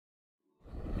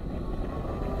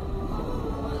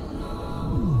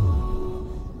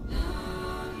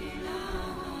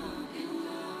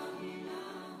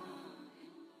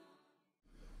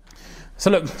So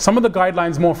look, some of the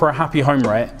guidelines more for a happy home,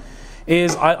 right,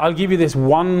 is I'll give you this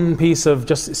one piece of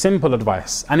just simple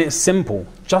advice. And it's simple.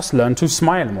 Just learn to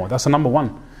smile more. That's the number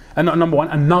one. And not number one,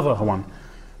 another one.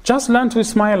 Just learn to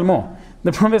smile more.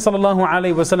 The Prophet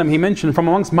ﷺ, he mentioned from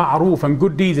amongst ma'roof and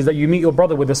good deeds is that you meet your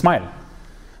brother with a smile.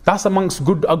 That's amongst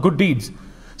good deeds.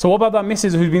 So what about that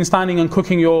missus who's been standing and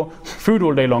cooking your food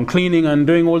all day long, cleaning and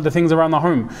doing all the things around the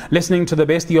home, listening to the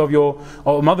bestie of your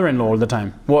mother-in-law all the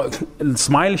time? What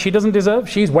smile she doesn't deserve?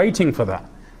 She's waiting for that.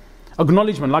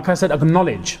 Acknowledgement, like I said,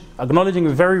 acknowledge. Acknowledging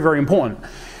is very, very important.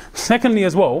 Secondly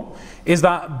as well, is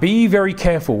that be very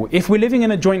careful. If we're living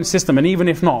in a joint system, and even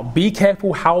if not, be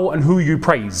careful how and who you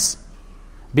praise.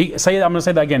 I'm going to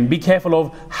say that again. Be careful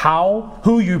of how,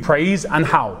 who you praise and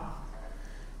how.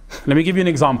 Let me give you an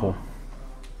example.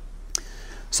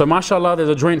 So mashallah, there's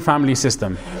a joint family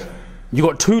system. You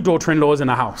got 2 daughter-in-laws in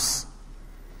a house.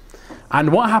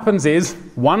 And what happens is,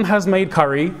 one has made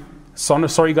curry.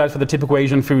 Sorry guys for the typical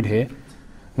Asian food here.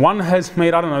 One has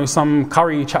made, I don't know, some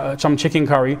curry, some chicken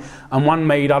curry. And one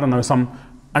made, I don't know, some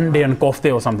ande and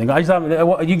kofte or something.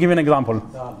 You give an example.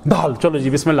 Dal. Cholo ji,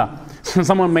 bismillah.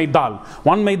 Someone made dal.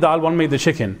 One made dal, one made the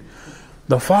chicken.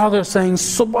 The father saying,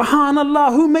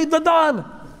 Subhanallah, who made the dal?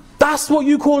 That's what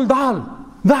you call dal.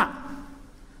 That.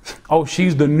 Oh,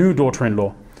 she's the new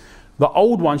daughter-in-law. The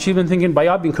old one, she's been thinking, Bhai,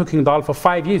 I've been cooking dal for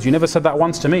 5 years. You never said that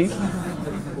once to me.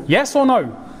 Yes or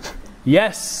no?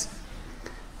 Yes.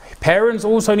 Parents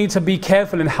also need to be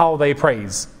careful in how they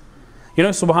praise. You know,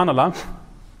 subhanallah,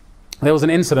 there was an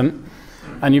incident,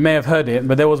 and you may have heard it,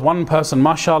 but there was one person,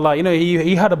 mashallah, you know,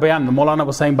 he had a bayan. The Maulana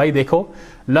was saying, Bhai, dekho,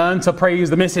 learn to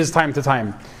praise the missus time to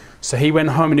time. So he went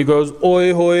home and he goes,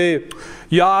 oi hoi,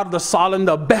 yaar, the salan,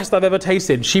 the best I've ever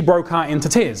tasted. She broke out into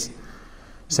tears.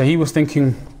 So he was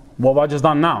thinking, what have I just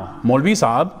done now? Maulvi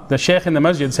Saab, the Shaykh in the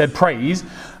masjid, said, praise.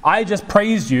 I just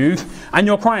praised you and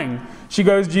you're crying. She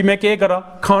goes, Ji main kya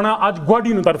kara? Khana aaj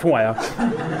gwadi nu tarfon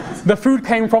aaya. The food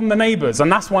came from the neighbors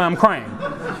and that's why I'm crying.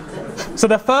 So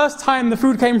the first time the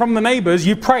food came from the neighbors,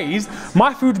 you praised,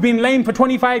 my food's been lame for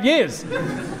 25 years.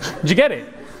 Did you get it?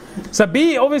 So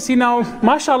be, obviously now,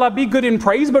 mashallah, be good in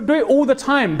praise, but do it all the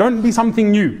time. Don't be something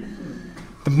new.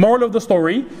 The moral of the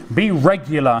story, be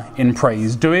regular in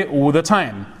praise. Do it all the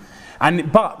time.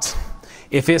 But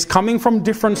if it's coming from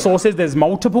different sources, there's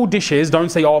multiple dishes, don't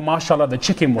say, oh, mashallah, the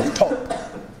chicken was top.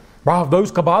 Bruv,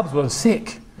 those kebabs were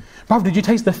sick. Bruv, did you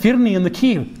taste the firni and the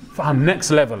kheer?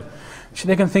 Next level.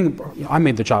 They can think, I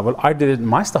made the chawal, I did it,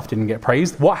 my stuff didn't get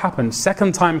praised. What happened?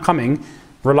 Second time coming,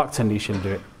 reluctantly she'll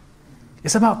do it.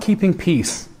 It's about keeping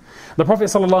peace. The Prophet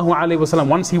ﷺ,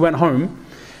 once he went home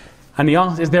and he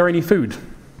asked, is there any food?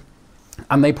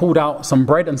 And they pulled out some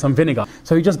bread and some vinegar.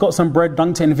 So he just got some bread,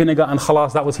 dunked it in vinegar, and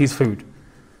khalas, that was his food.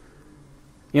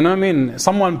 You know what I mean?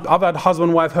 I've had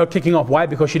husband, wife, her kicking off. Why?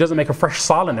 Because she doesn't make a fresh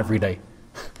salan every day.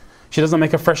 She doesn't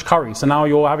make a fresh curry. So now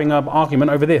you're having an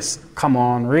argument over this. Come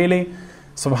on, really?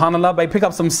 Subhanallah, pick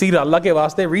up some seerah. Allah ke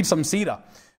waste, read some seerah.